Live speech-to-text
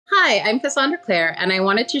Hi, I'm Cassandra Clare, and I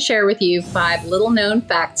wanted to share with you 5 little-known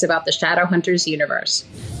facts about the Shadowhunters universe.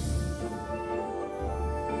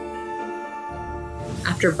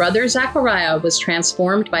 After Brother Zachariah was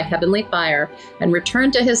transformed by heavenly fire and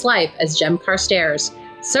returned to his life as Jem Carstairs,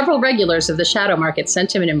 several regulars of the Shadow Market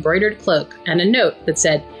sent him an embroidered cloak and a note that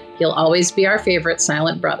said, "He'll always be our favorite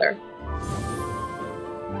silent brother."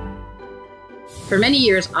 For many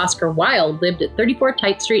years, Oscar Wilde lived at 34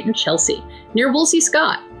 Tite Street in Chelsea, near Wolsey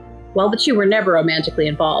Scott. While the two were never romantically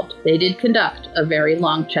involved, they did conduct a very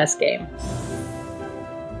long chess game.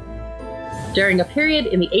 During a period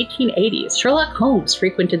in the 1880s, Sherlock Holmes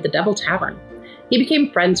frequented the Devil Tavern. He became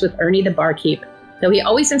friends with Ernie the barkeep, though he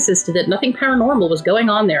always insisted that nothing paranormal was going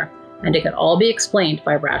on there, and it could all be explained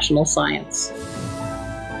by rational science.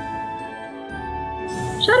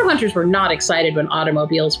 Shadowhunters were not excited when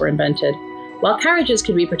automobiles were invented. While carriages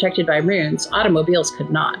could be protected by runes, automobiles could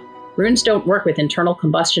not. Runes don't work with internal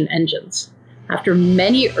combustion engines. After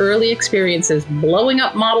many early experiences blowing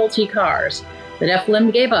up Model T cars, the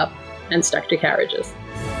Nephilim gave up and stuck to carriages.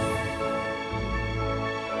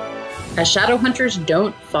 As Shadowhunters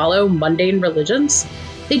don't follow mundane religions,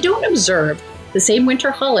 they don't observe the same winter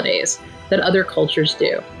holidays that other cultures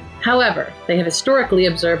do. However, they have historically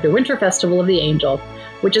observed a winter festival of the angel,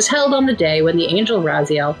 which is held on the day when the angel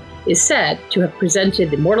Raziel is said to have presented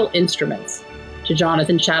the mortal instruments to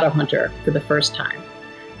Jonathan Shadowhunter for the first time.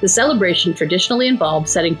 The celebration traditionally involved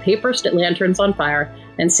setting paper lanterns on fire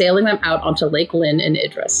and sailing them out onto Lake Lynn in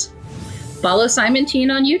Idris. Follow Simon Teen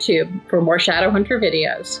on YouTube for more Shadowhunter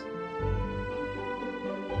videos.